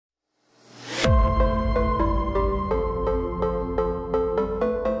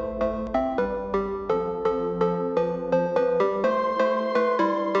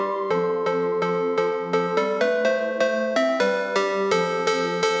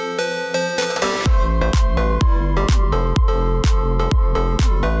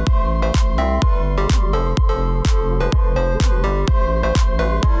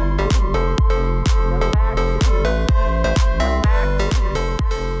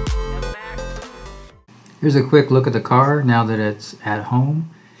Here's a quick look at the car now that it's at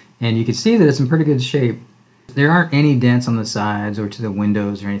home, and you can see that it's in pretty good shape. There aren't any dents on the sides or to the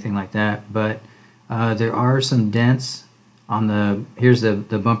windows or anything like that, but there are some dents on here's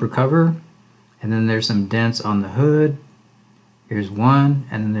the bumper cover, and then there's some dents on the hood. Here's one,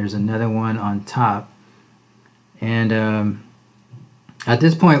 and then there's another one on top. And at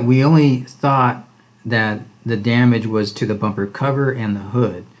this point, we only thought that the damage was to the bumper cover and the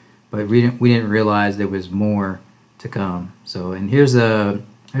hood, but we didn't realize there was more to come. So, and here's a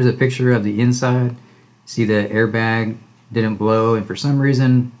picture of the inside. See, the airbag didn't blow, and for some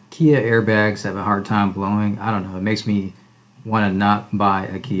reason Kia airbags have a hard time blowing. I don't know, it makes me want to not buy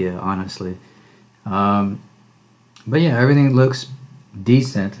a Kia, honestly. But yeah, everything looks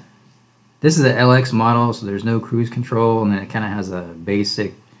decent. This is the LX model, so there's no cruise control, and then it kind of has a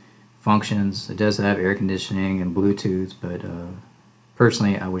basic functions. It does have air conditioning and Bluetooth, but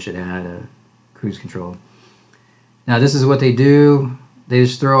personally I wish it had a cruise control. Now this is what they do. They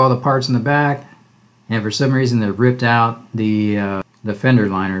just throw all the parts in the back, and for some reason they ripped out the fender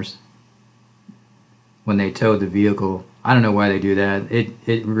liners when they towed the vehicle. I don't know why they do that.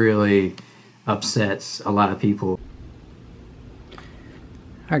 It really upsets a lot of people.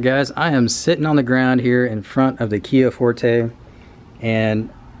 Alright guys, I am sitting on the ground here in front of the Kia Forte, and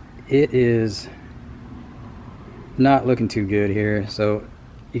it is not looking too good here. So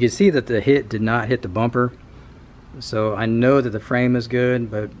you can see that the hit did not hit the bumper, so I know that the frame is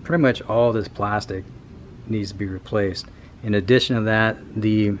good, but pretty much all this plastic needs to be replaced. In addition to that,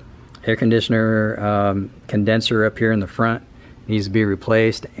 the air conditioner condenser up here in the front needs to be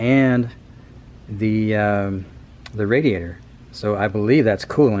replaced, and the radiator. So I believe that's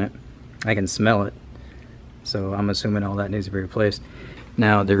coolant. I can smell it, so I'm assuming all that needs to be replaced.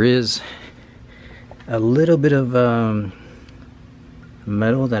 Now there is a little bit of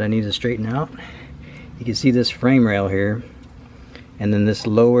metal that I need to straighten out. You can see this frame rail here, and then this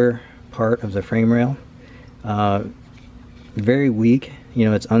lower part of the frame rail, very weak. You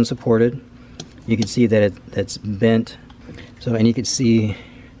know, it's unsupported. You can see that that's bent. So, and you can see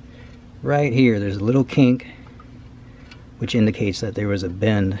right here there's a little kink, which indicates that there was a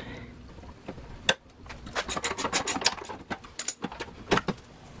bend.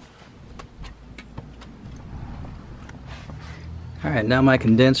 Alright, now my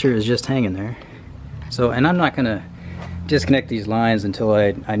condenser is just hanging there. So, and I'm not gonna disconnect these lines until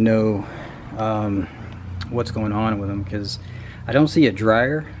I know what's going on with them, because I don't see a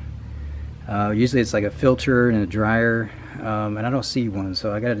dryer. Usually it's like a filter and a dryer, and I don't see one,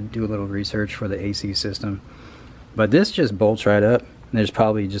 so I gotta do a little research for the AC system. But this just bolts right up. There's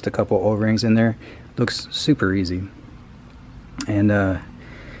probably just a couple O-rings in there. Looks super easy. And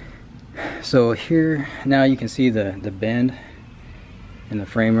so here now you can see the bend in the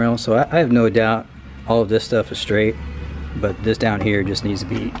frame rail. So I have no doubt all of this stuff is straight, but this down here just needs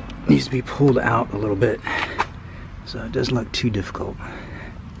to be pulled out a little bit, so it doesn't look too difficult.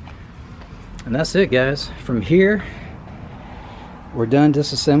 And that's it, guys. From here we're done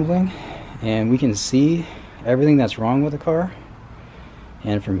disassembling, and we can see everything that's wrong with the car.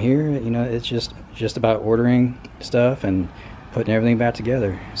 And from here, you know, it's just about ordering stuff and putting everything back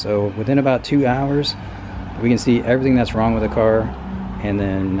together. So within about 2 hours we can see everything that's wrong with the car, and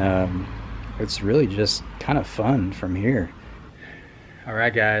then it's really just kind of fun from here.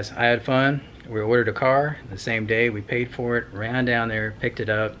 Alright guys, I had fun. We ordered a car the same day, we paid for it, ran down there, picked it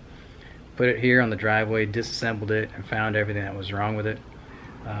up, put it here on the driveway, disassembled it, and found everything that was wrong with it.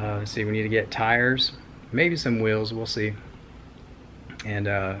 Let's see, we need to get tires, maybe some wheels, we'll see. And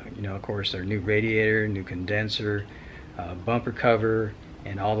you know, of course, our new radiator, new condenser, bumper cover,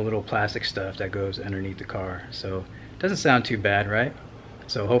 and all the little plastic stuff that goes underneath the car. So it doesn't sound too bad, right?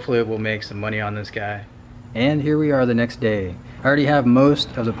 So hopefully we'll make some money on this guy. And here we are the next day. I already have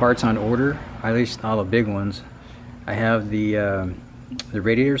most of the parts on order, at least all the big ones. I have the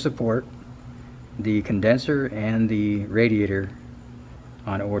radiator support, the condenser, and the radiator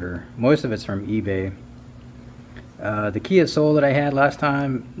on order. Most of it's from eBay. The Kia Soul that I had last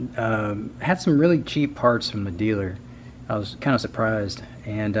time had some really cheap parts from the dealer. I was kind of surprised,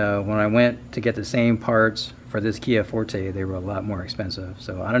 and when I went to get the same parts for this Kia Forte, they were a lot more expensive.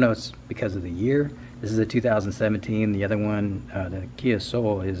 So I don't know if it's because of the year. This is a 2017. The other one, the Kia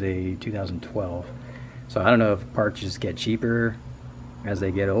Soul, is a 2012. So I don't know if parts just get cheaper as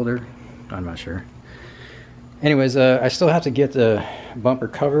they get older. I'm not sure. Anyways, I still have to get the bumper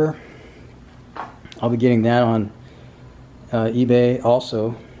cover. I'll be getting that on eBay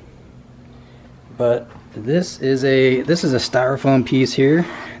also. But this is a styrofoam piece here.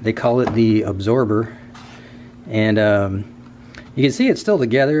 They call it the absorber, and you can see it's still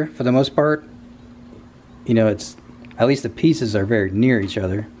together for the most part. you know, it's at least the pieces are very near each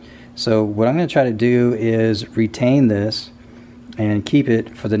other. So what I'm going to try to do is retain this and keep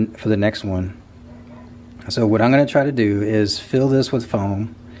it for the next one. So what I'm going to try to do is fill this with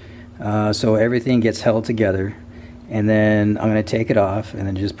foam, so everything gets held together, and then I'm going to take it off and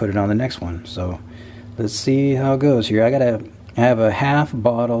then just put it on the next one. So let's see how it goes here. I have a half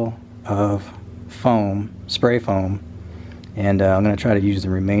bottle of foam, spray foam, and I'm going to try to use the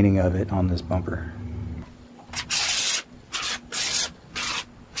remaining of it on this bumper.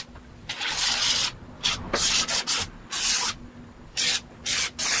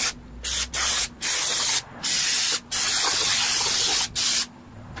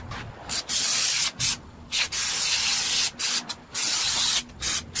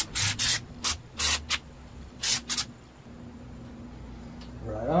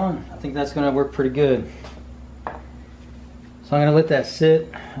 Right on. I think that's going to work pretty good. So I'm going to let that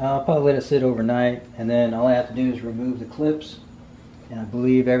sit. I'll probably let it sit overnight, and then all I have to do is remove the clips, and I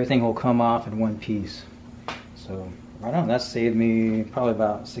believe everything will come off in one piece. So right on. That saved me probably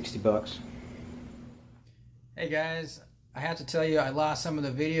about 60 bucks. Hey guys, I have to tell you I lost some of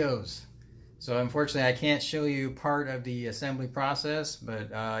the videos. So unfortunately I can't show you part of the assembly process,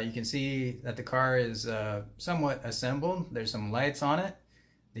 but you can see that the car is somewhat assembled. There's some lights on it,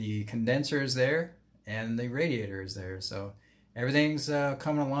 the condenser is there, and the radiator is there. So everything's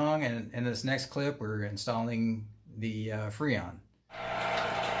coming along, and in this next clip we're installing the Freon.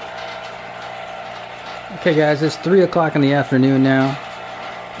 Okay guys, it's 3 o'clock in the afternoon now,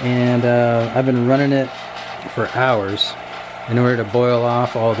 and I've been running it for hours in order to boil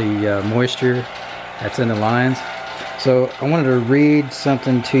off all the moisture that's in the lines. So I wanted to read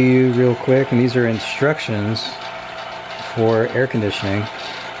something to you real quick, and these are instructions for air conditioning.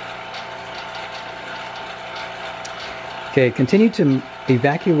 Okay, continue to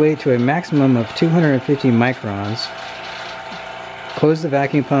evacuate to a maximum of 250 microns. Close the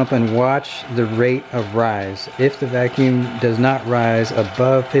vacuum pump and watch the rate of rise. If the vacuum does not rise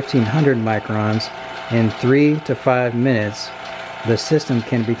above 1500 microns in 3 to 5 minutes, the system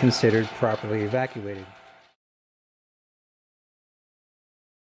can be considered properly evacuated.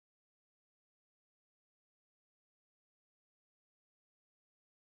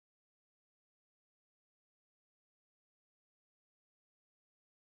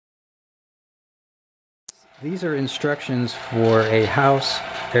 These are instructions for a house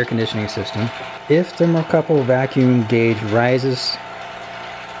air conditioning system. If thermocouple vacuum gauge rises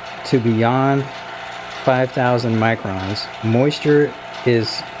to beyond 5,000 microns, moisture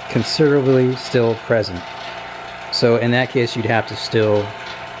is considerably still present. So in that case, you'd have to still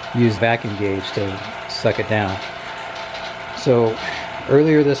use vacuum gauge to suck it down. So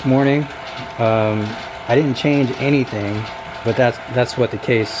earlier this morning, I didn't change anything, but that's what the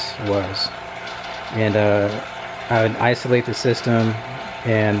case was. And I would isolate the system,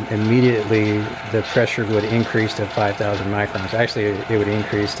 and immediately the pressure would increase to 5,000 microns. Actually, it would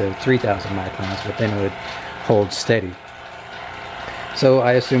increase to 3,000 microns, but then it would hold steady. So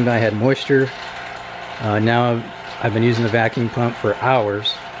I assumed I had moisture. Now I've been using the vacuum pump for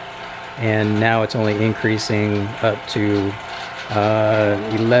hours, and now it's only increasing up to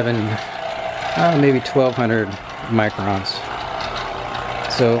 11, maybe 1,200 microns.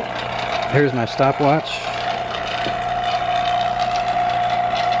 So here's my stopwatch.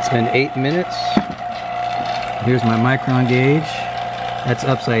 It's been 8 minutes. Here's my micron gauge. That's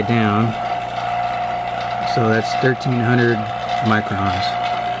upside down. So that's 1,300 microns.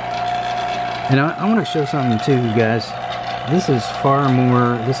 And I want to show something too, you guys. This has far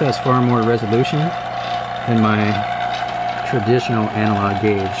more resolution than my traditional analog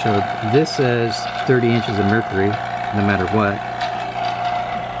gauge. So this says 30 inches of mercury, no matter what.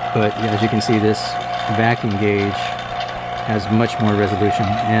 But as you can see, this vacuum gauge has much more resolution,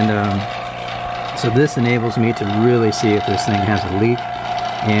 and so this enables me to really see if this thing has a leak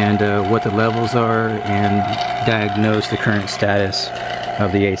and what the levels are, and diagnose the current status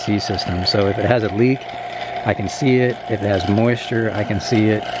of the AC system. So if it has a leak, I can see it. If it has moisture, I can see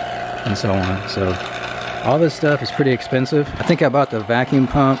it, and so on. So all this stuff is pretty expensive. I think I bought the vacuum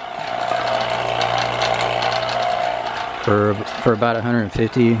pump for about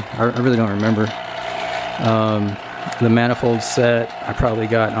 150. I really don't remember. The manifold set I probably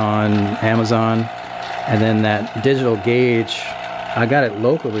got on Amazon, and then that digital gauge I got it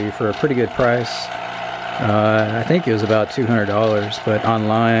locally for a pretty good price. I think it was about $200, but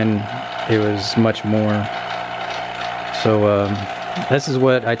online it was much more. So this is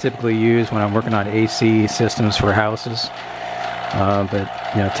what I typically use when I'm working on AC systems for houses. But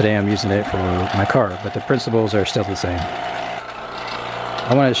you know, today I'm using it for my car, but the principles are still the same.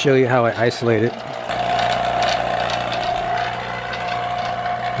 I want to show you how I isolate it.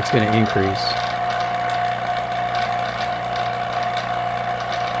 it's going to increase.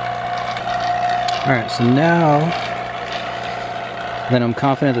 Alright, so now that I'm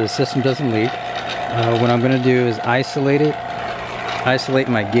confident that the system doesn't leak, what I'm going to do is isolate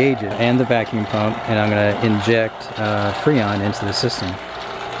my gauges and the vacuum pump, and I'm going to inject Freon into the system.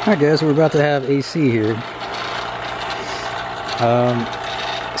 Alright guys, we're about to have AC here.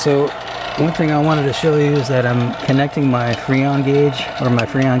 So one thing I wanted to show you is that I'm connecting my Freon gauge, or my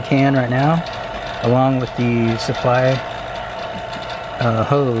Freon can right now, along with the supply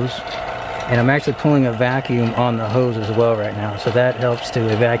hose. And I'm actually pulling a vacuum on the hose as well right now. So that helps to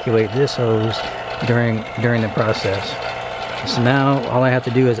evacuate this hose during the process. So now all I have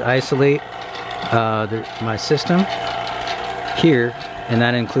to do is isolate my system here, and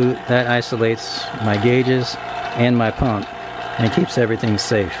that isolates my gauges and my pump, and it keeps everything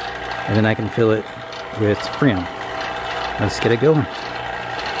safe. And then I can fill it with Freon. Let's get it going.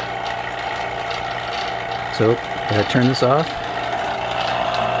 So I'm gonna turn this off,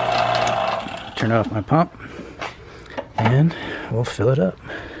 turn off my pump, and we'll fill it up.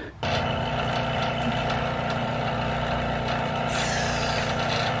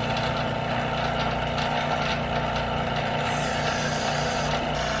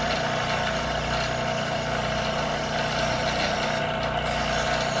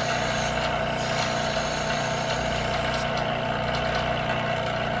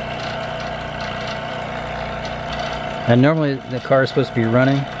 And normally the car is supposed to be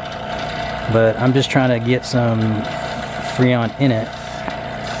running, but I'm just trying to get some Freon in it.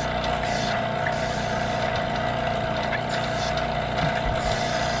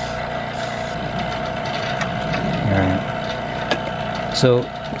 Alright. So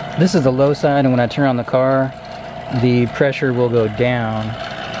this is the low side, and when I turn on the car, the pressure will go down,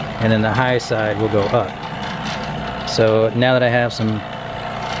 and then the high side will go up. So now that I have some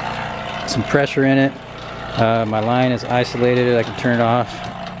pressure in it, my line is isolated, I can turn it off.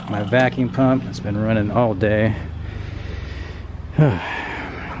 My vacuum pump, it's been running all day.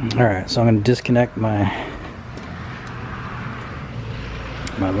 Alright, so I'm going to disconnect my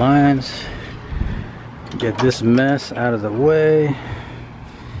lines, get this mess out of the way,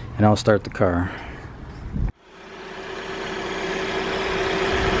 and I'll start the car.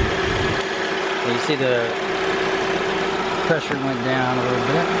 So you see the pressure went down a little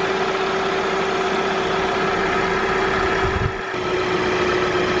bit.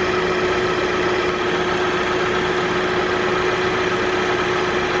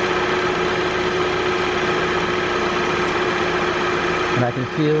 And I can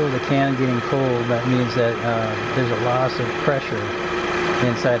feel the can getting cold. That means that there's a loss of pressure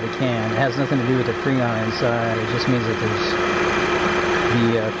inside the can. It has nothing to do with the Freon inside. It just means that the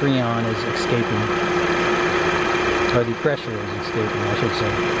Freon is escaping. Or the pressure is escaping, I should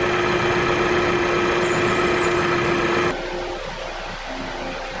say.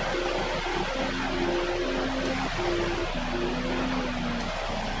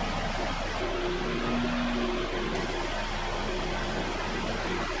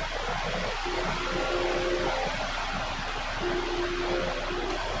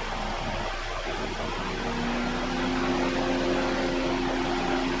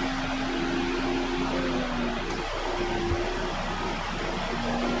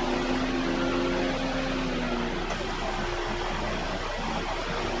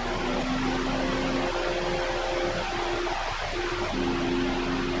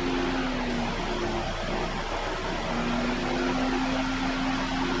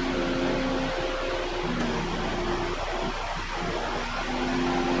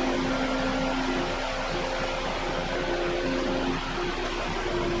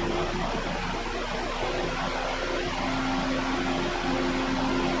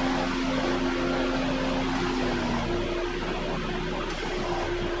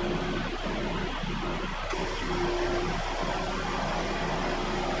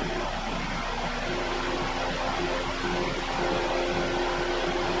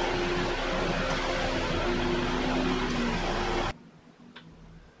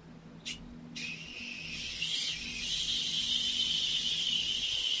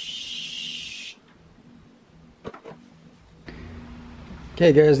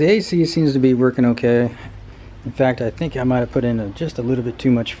 Okay guys, the AC seems to be working okay. In fact, I think I might have put in just a little bit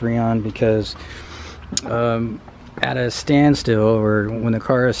too much Freon, because at a standstill, or when the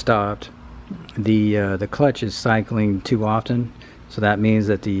car is stopped, the clutch is cycling too often. So that means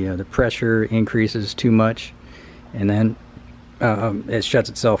that the pressure increases too much, and then it shuts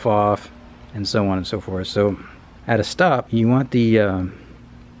itself off, and so on and so forth. So at a stop, you want the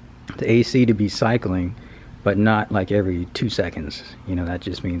AC to be cycling but not like every 2 seconds. You know, that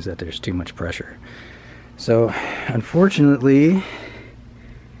just means that there's too much pressure. So unfortunately,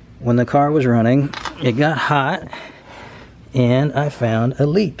 when the car was running, it got hot and I found a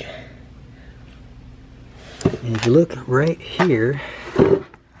leak. And if you look right here,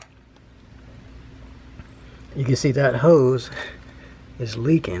 you can see that hose is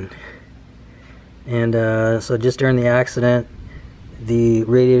leaking. And so just during the accident, the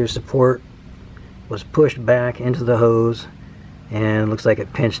radiator support was pushed back into the hose and it looks like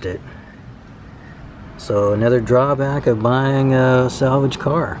it pinched it. So another drawback of buying a salvage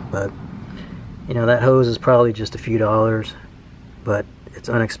car. But you know, that hose is probably just a few dollars, but it's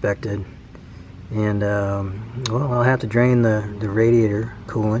unexpected. And well, I'll have to drain the radiator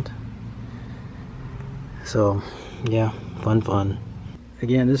coolant. So yeah, fun.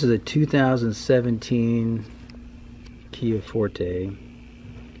 Again, this is a 2017 Kia Forte,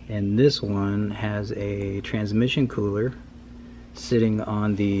 and this one has a transmission cooler sitting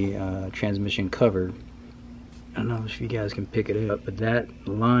on the transmission cover. I don't know if you guys can pick it up, but that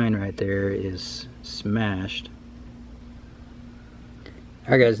line right there is smashed.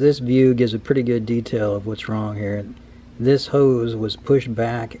 Alright guys, this view gives a pretty good detail of what's wrong here. This hose was pushed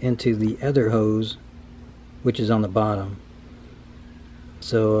back into the other hose, which is on the bottom.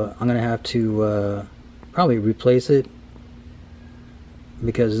 So I'm going to have to probably replace it,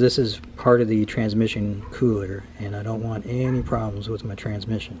 because this is part of the transmission cooler and I don't want any problems with my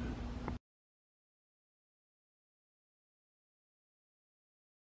transmission.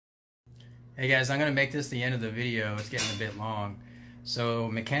 Hey guys, I'm going to make this the end of the video. It's getting a bit long. So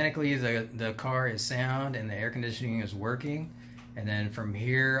mechanically the car is sound and the air conditioning is working, and then from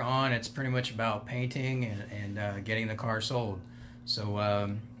here on it's pretty much about painting and getting the car sold. So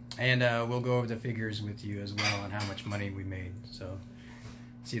we'll go over the figures with you as well on how much money we made. So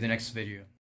see you in the next video.